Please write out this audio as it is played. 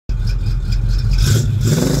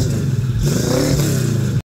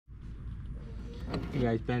Hey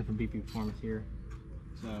guys, Ben from BP Performance here.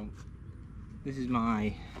 So this is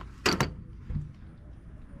my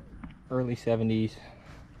early 70s,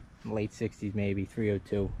 late 60s maybe,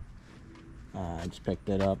 302. I just picked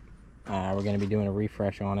it up. We're going to be doing a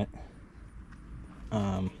refresh on it.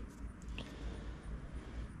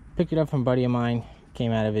 Picked it up from a buddy of mine.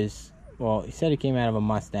 Came out of his, well, he said it came out of a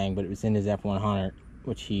Mustang, but it was in his F100,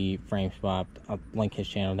 which he frame swapped. I'll link his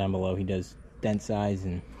channel down below. He does Dentsides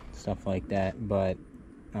and stuff like that, but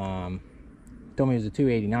told me it was a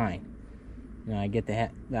 289. You know, I get the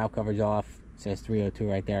valve covers off, it says 302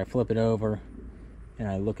 right there. I flip it over and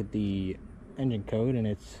I look at the engine code and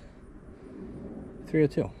it's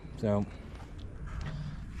 302. So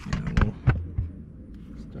you know,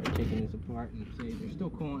 we'll start taking this apart and see they're still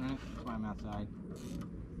cooling in it. That's why I'm outside.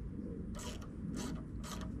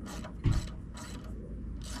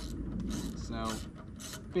 So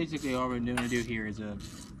basically all we're going to do here is a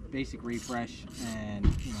basic refresh and,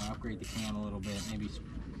 you know, upgrade the cam a little bit, maybe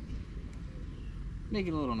make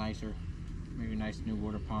it a little nicer, maybe a nice new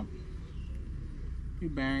water pump, new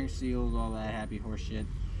bearings, seals, all that happy horse shit.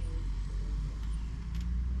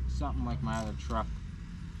 Something like my other truck.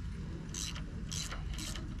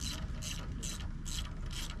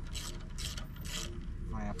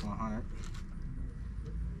 My F100.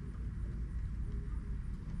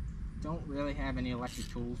 Don't really have any electric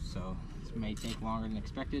tools, so this may take longer than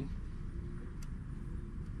expected,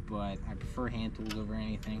 but I prefer hand tools over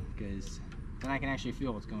anything because then I can actually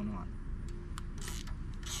feel what's going on.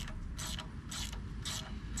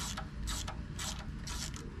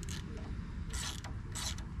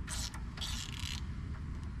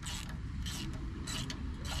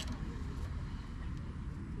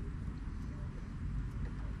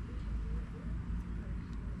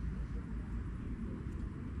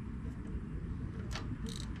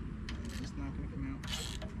 Not going to come out.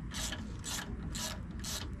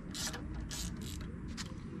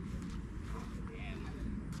 Oh, man.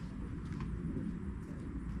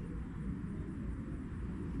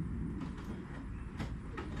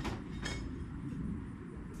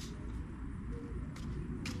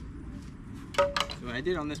 So what I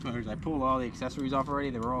did on this motor is I pulled all the accessories off already.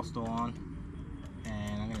 They were all still on,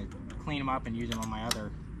 and I'm going to clean them up and use them on my other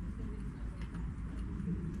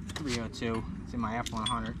 302. It's in my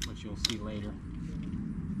F100, which you'll see later.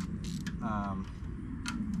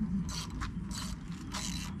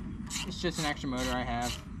 It's just an extra motor I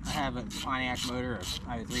have. I have a Pontiac motor.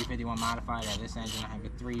 I have a 351 modified. I have this engine. I have a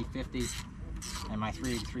 350 and my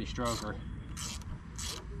 3-stroker,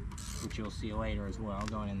 which you'll see later as well,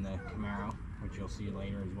 going in the Camaro, which you'll see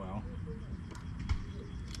later as well.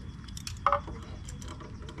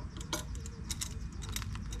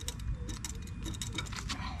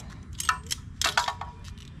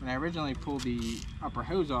 When I originally pulled the upper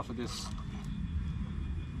hose off of this,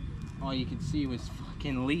 all you could see was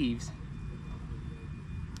fucking leaves.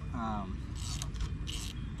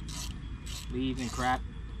 Leaves and crap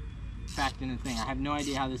packed in the thing. I have no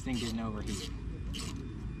idea how this thing didn't overheat.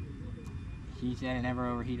 He said it never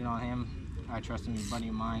overheated on him. I trust him, he's a buddy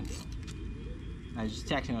of mine. I was just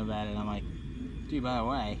texting him about it. I'm like, dude, by the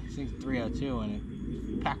way, this thing's 302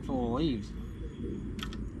 and it's packed full of leaves.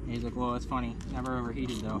 And he's like, well, it's funny, never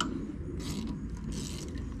overheated though.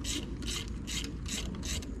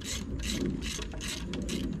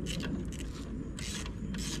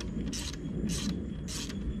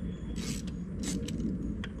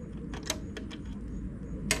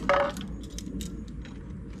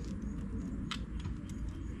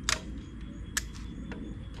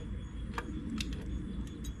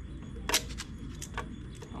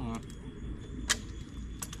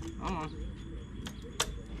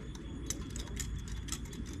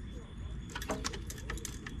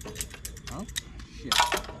 Oh, shit.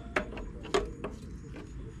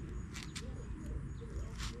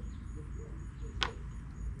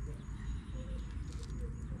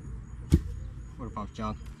 Water pump's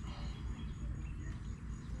junk.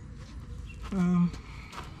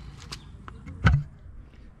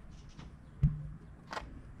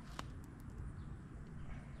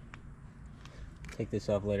 Take this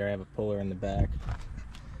off later. I have a puller in the back.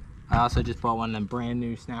 I also just bought one of them brand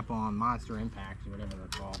new Snap-on Monster Impacts or whatever they're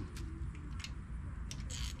called.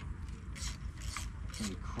 It's gonna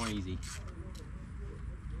be crazy.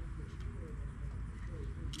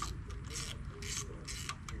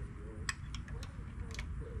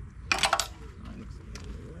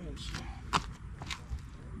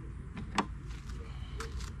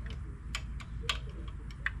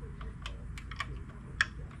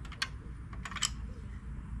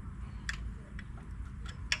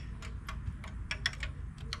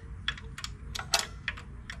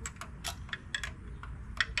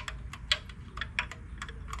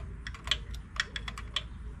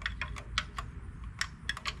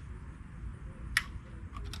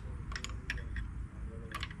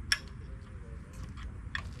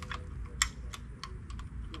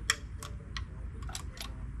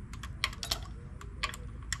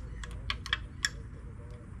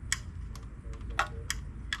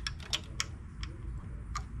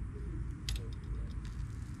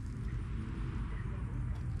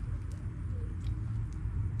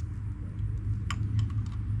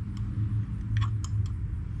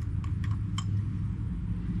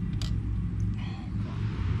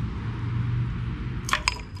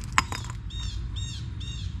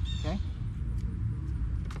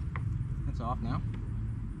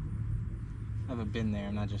 bin there.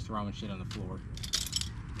 I'm not just throwing shit on the floor.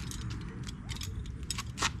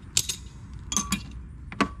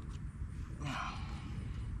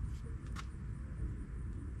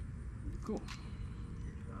 Cool.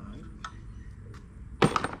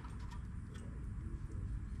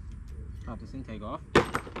 Pop this intake off.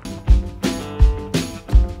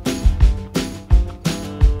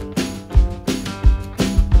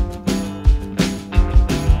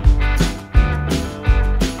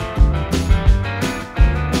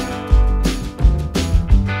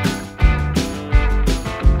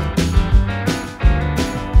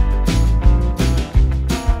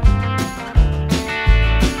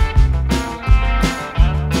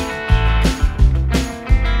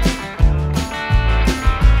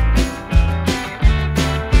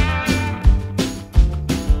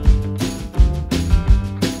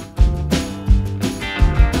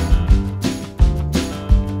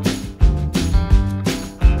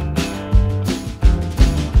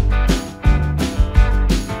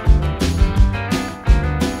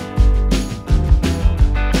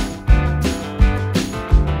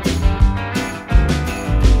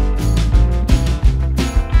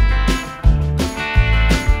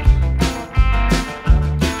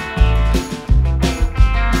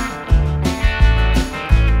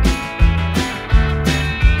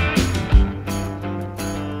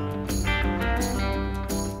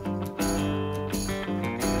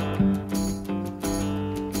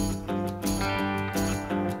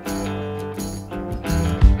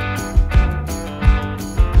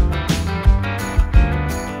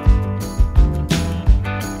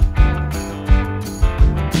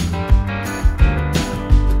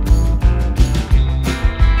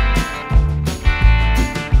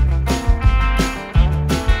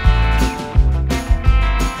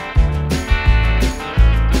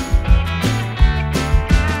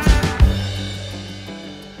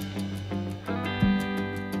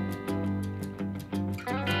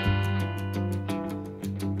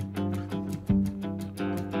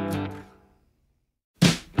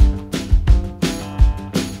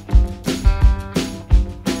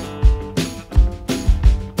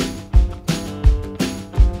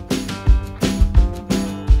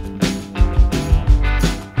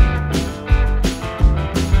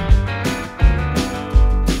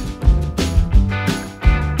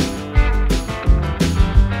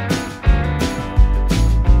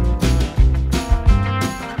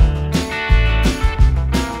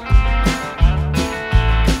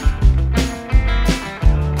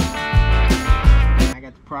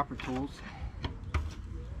 Proper tools.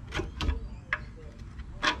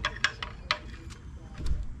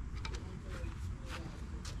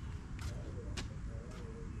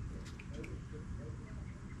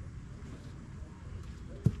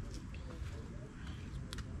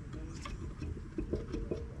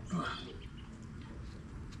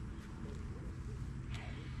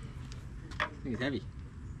 This thing is heavy.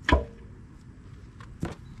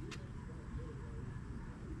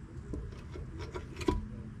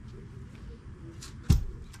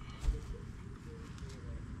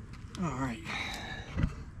 All right,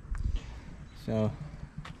 so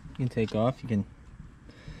you can take off. You can,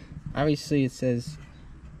 obviously it says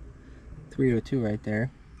 302 right there,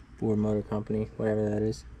 Ford Motor Company, whatever that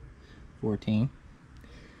is, 14.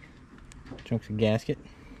 Chunks of gasket.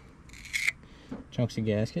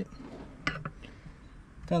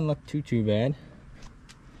 Doesn't look too bad.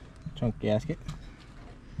 Chunk gasket.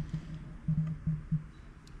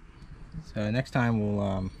 So next time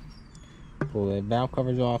we'll pull the valve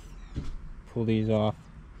covers off, pull these off,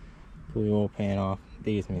 pull the oil pan off.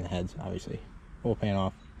 These mean the heads, obviously. Oil pan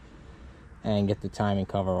off, and get the timing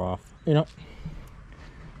cover off. You know.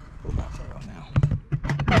 Pull that cover off now.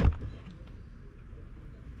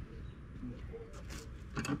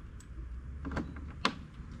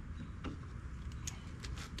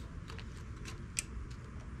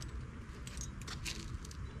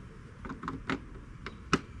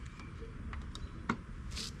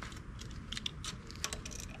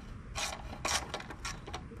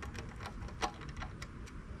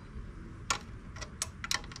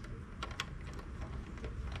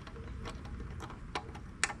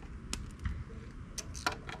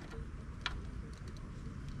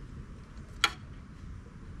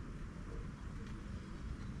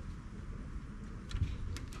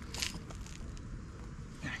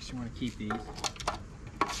 You want to keep these.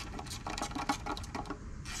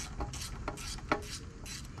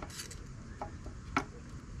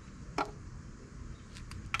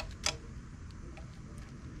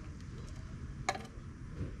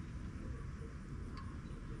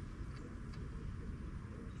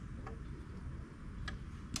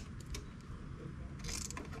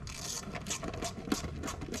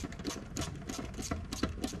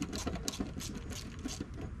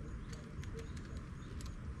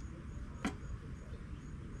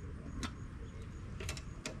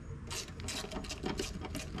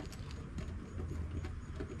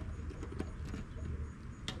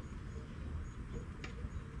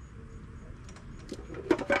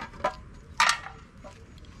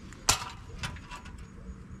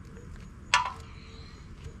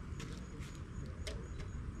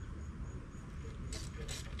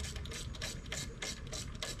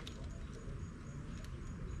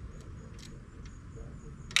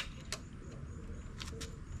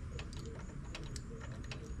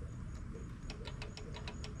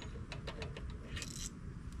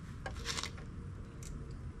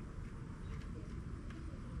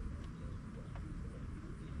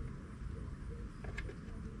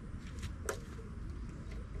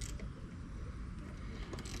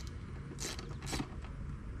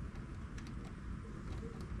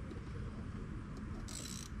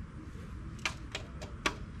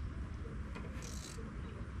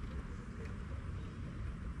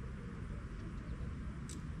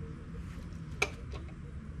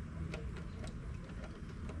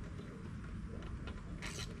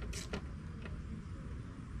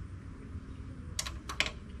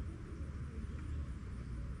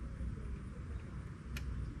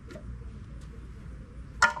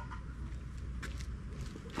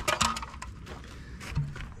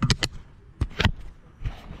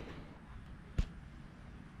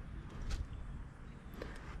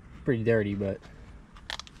 pretty dirty, but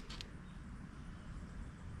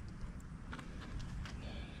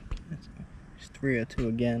it's 302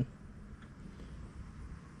 again.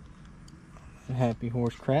 Happy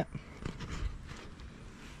horse crap.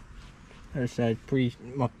 Other side pretty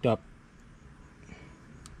mucked up.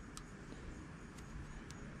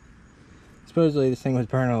 Supposedly this thing was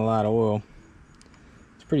burning a lot of oil.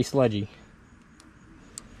 It's pretty sludgy.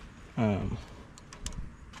 That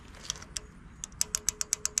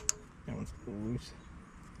one's a little loose.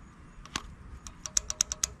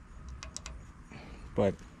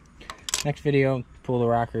 But next video, pull the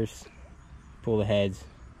rockers, pull the heads,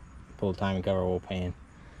 pull the timing cover, oil pan,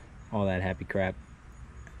 all that happy crap,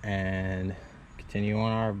 and continue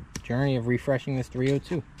on our journey of refreshing this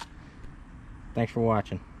 302. Thanks for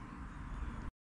watching.